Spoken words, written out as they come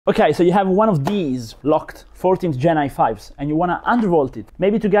Okay, so you have one of these locked 14th Gen i5s and you want to undervolt it,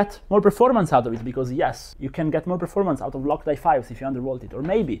 maybe to get more performance out of it, because yes, you can get more performance out of locked i5s if you undervolt it, or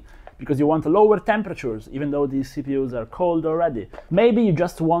maybe because you want lower temperatures even though these CPUs are cold already. Maybe you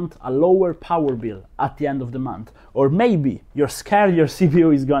just want a lower power bill at the end of the month, or maybe you're scared your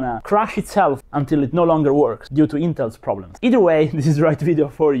CPU is gonna crash itself until it no longer works due to Intel's problems. Either way, this is the right video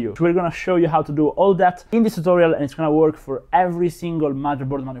for you. We're gonna show you how to do all that in this tutorial, and it's gonna work for every single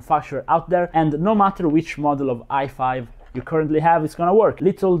motherboard manufacturer out there, and no matter which model of i5 you currently have, it's gonna work.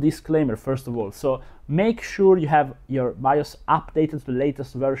 Little disclaimer first of all, so make sure you have your BIOS updated to the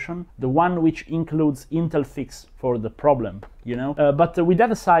latest version, the one which includes Intel fix for the problem, you know? But with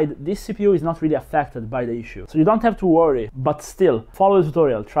that aside, this CPU is not really affected by the issue, so you don't have to worry, but still, follow the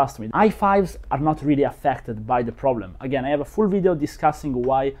tutorial, trust me. i5s are not really affected by the problem. Again, I have a full video discussing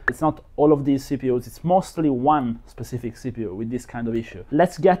why it's not all of these CPUs, it's mostly one specific CPU with this kind of issue.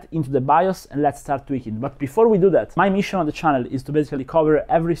 Let's get into the BIOS and let's start tweaking. But before we do that, my mission on the channel is to basically cover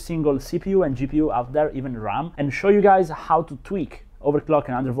every single CPU and GPU out there, even RAM, and show you guys how to tweak, overclock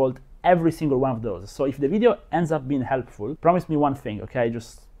and undervolt every single one of those. So if the video ends up being helpful, promise me one thing, okay?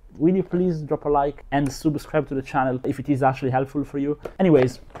 Just will you please drop a like and subscribe to the channel if it is actually helpful for you.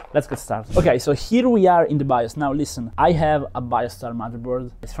 Anyways, let's get started. Okay, so here we are in the BIOS. Now listen, I have a BIOStar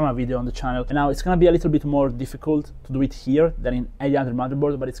motherboard. It's from a video on the channel, and now it's gonna be a little bit more difficult to do it here than in any other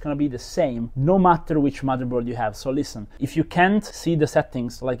motherboard, but it's gonna be the same no matter which motherboard you have. So listen, if you can't see the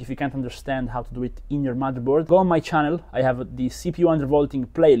settings, like if you can't understand how to do it in your motherboard, go on my channel. I have the CPU undervolting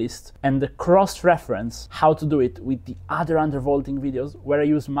playlist and the cross-reference how to do it with the other undervolting videos where I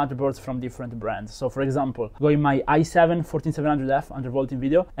use motherboards from different brands. So for example, go in my i7 14700F undervolting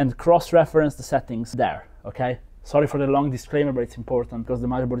video and cross-reference the settings there, okay? Sorry for the long disclaimer, but it's important because the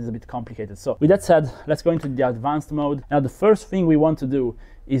motherboard is a bit complicated. So with that said, let's go into the advanced mode. Now the first thing we want to do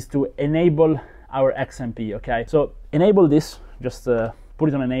is to enable our XMP, okay? So enable this, just put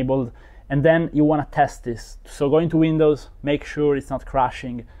it on enabled, and then you want to test this. So go into Windows, make sure it's not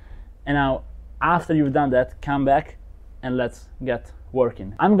crashing, and now after you've done that, come back and let's get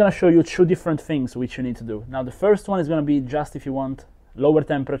working. I'm gonna show you two different things which you need to do. Now the first one is gonna be just if you want lower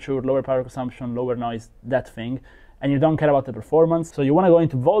temperature, lower power consumption, lower noise, that thing, and you don't care about the performance. So you wanna go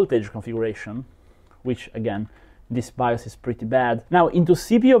into voltage configuration, which again, this BIOS is pretty bad. Now into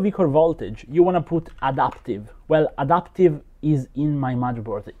CPU vCore voltage, you wanna put adaptive. Well, adaptive is in my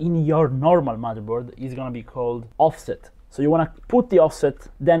motherboard. In your normal motherboard, is gonna be called offset. So you wanna put the offset,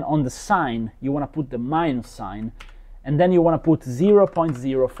 then on the sign, you wanna put the minus sign, and then you want to put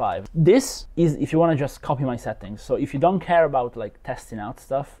 0.05. This is if you want to just copy my settings. So if you don't care about like testing out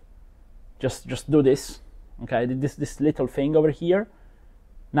stuff, just do this, okay? This little thing over here.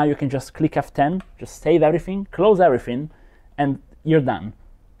 Now you can just click F10, just save everything, close everything, and you're done.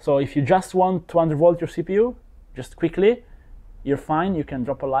 So if you just want to undervolt your CPU, just quickly, you're fine. You can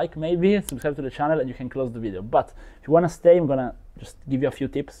drop a like maybe, subscribe to the channel, and you can close the video. But if you want to stay, I'm gonna just give you a few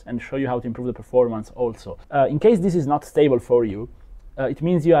tips and show you how to improve the performance also. In case this is not stable for you, it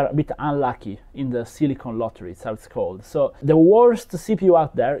means you are a bit unlucky in the silicon lottery, it's how it's called. So the worst CPU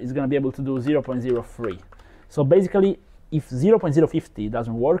out there is gonna be able to do 0.03. So basically, if 0.050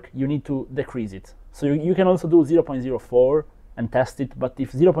 doesn't work, you need to decrease it. So you can also do 0.04 and test it, but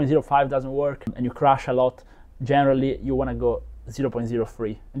if 0.05 doesn't work and you crash a lot, generally you wanna go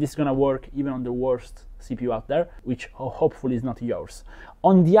 0.03, and this is gonna work even on the worst CPU out there, which hopefully is not yours.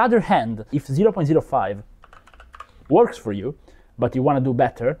 On the other hand, if 0.05 works for you, but you wanna do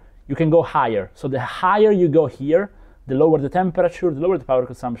better, you can go higher. So the higher you go here, the lower the temperature, the lower the power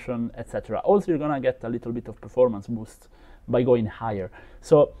consumption, etc. Also, you're gonna get a little bit of performance boost by going higher.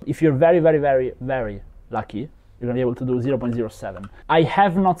 So if you're very, very, very, very lucky, you're gonna be able to do 0.07. I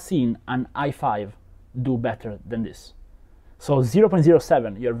have not seen an i5 do better than this. So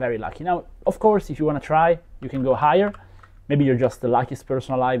 0.07, you're very lucky. Now, of course, if you want to try, you can go higher. Maybe you're just the luckiest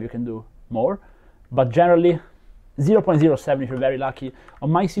person alive, you can do more. But generally, 0.07 if you're very lucky.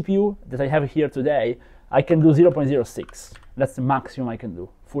 On my CPU that I have here today, I can do 0.06. That's the maximum I can do,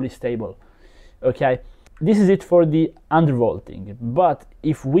 fully stable. Okay, this is it for the undervolting. But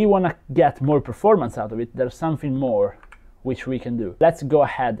if we want to get more performance out of it, there's something more which we can do. Let's go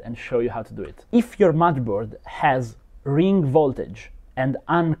ahead and show you how to do it. If your motherboard has ring voltage and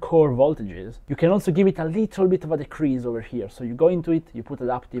uncore voltages, you can also give it a little bit of a decrease over here. So you go into it, you put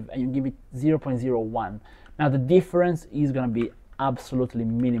adaptive, and you give it 0.01. Now the difference is gonna be absolutely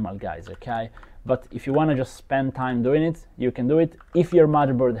minimal, guys, okay? But if you wanna just spend time doing it, you can do it if your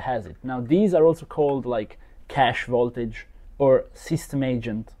motherboard has it. Now these are also called like cache voltage or system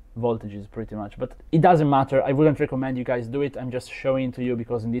agent voltages pretty much, but it doesn't matter. I wouldn't recommend you guys do it. I'm just showing to you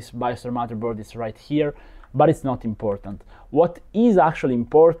because in this BioStar motherboard it's right here, but it's not important. What is actually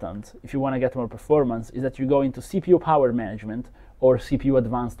important if you want to get more performance is that you go into CPU power management, or CPU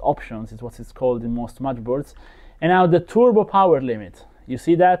advanced options is what it's called in most motherboards. And now the turbo power limit, you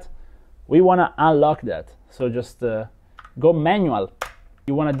see that? We want to unlock that. So just go manual.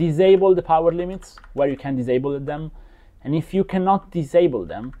 You want to disable the power limits where you can disable them. And if you cannot disable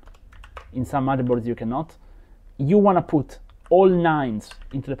them, in some motherboards you cannot, you want to put all 9s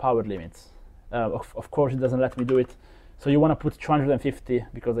into the power limits. Of course, it doesn't let me do it. So you want to put 250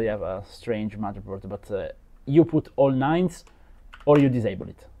 because I have a strange motherboard, but you put all 9s or you disable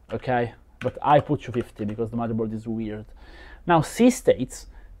it, okay? But I put 250 because the motherboard is weird. Now, C states,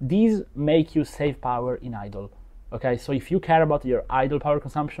 these make you save power in idle, okay? So if you care about your idle power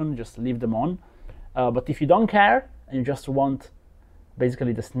consumption, just leave them on. But if you don't care and you just want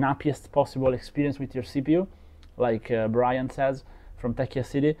basically the snappiest possible experience with your CPU, like Brian says from Techia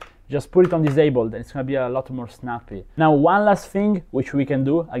City, just put it on disabled and it's gonna be a lot more snappy. Now, one last thing which we can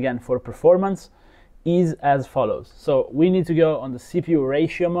do, again, for performance, is as follows. So we need to go on the CPU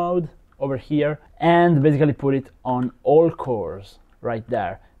ratio mode over here and basically put it on all cores right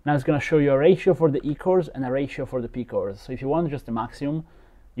there. Now it's going to show you a ratio for the E cores and a ratio for the P cores. So if you want just the maximum,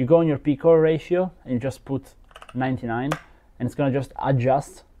 you go on your P core ratio and you just put 99 and it's going to just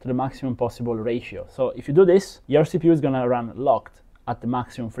adjust to the maximum possible ratio. So if you do this, your CPU is going to run locked at the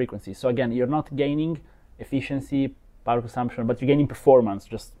maximum frequency. So again, you're not gaining efficiency, power consumption, but you're gaining performance,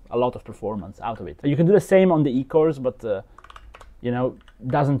 just a lot of performance out of it. You can do the same on the E cores, but you know,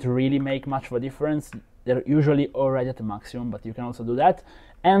 doesn't really make much of a difference. They're usually already at the maximum, but you can also do that.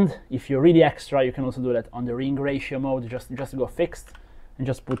 And if you're really extra, you can also do that on the ring ratio mode. Just go fixed and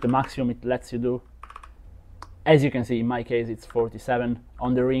just put the maximum it lets you do. As you can see, in my case, it's 47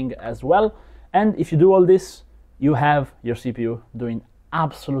 on the ring as well. And if you do all this, you have your CPU doing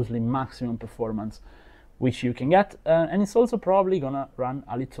absolutely maximum performance, which you can get, and it's also probably gonna run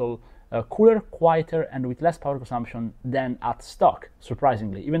a little cooler, quieter, and with less power consumption than at stock,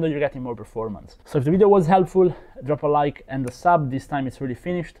 surprisingly, even though you're getting more performance. So if the video was helpful, drop a like and a sub. This time it's really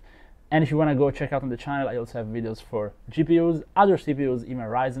finished. And if you wanna go check out on the channel, I also have videos for GPUs, other CPUs, even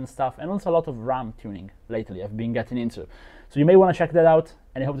Ryzen stuff, and also a lot of RAM tuning lately I've been getting into. So you may wanna check that out,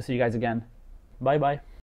 and I hope to see you guys again. Bye bye.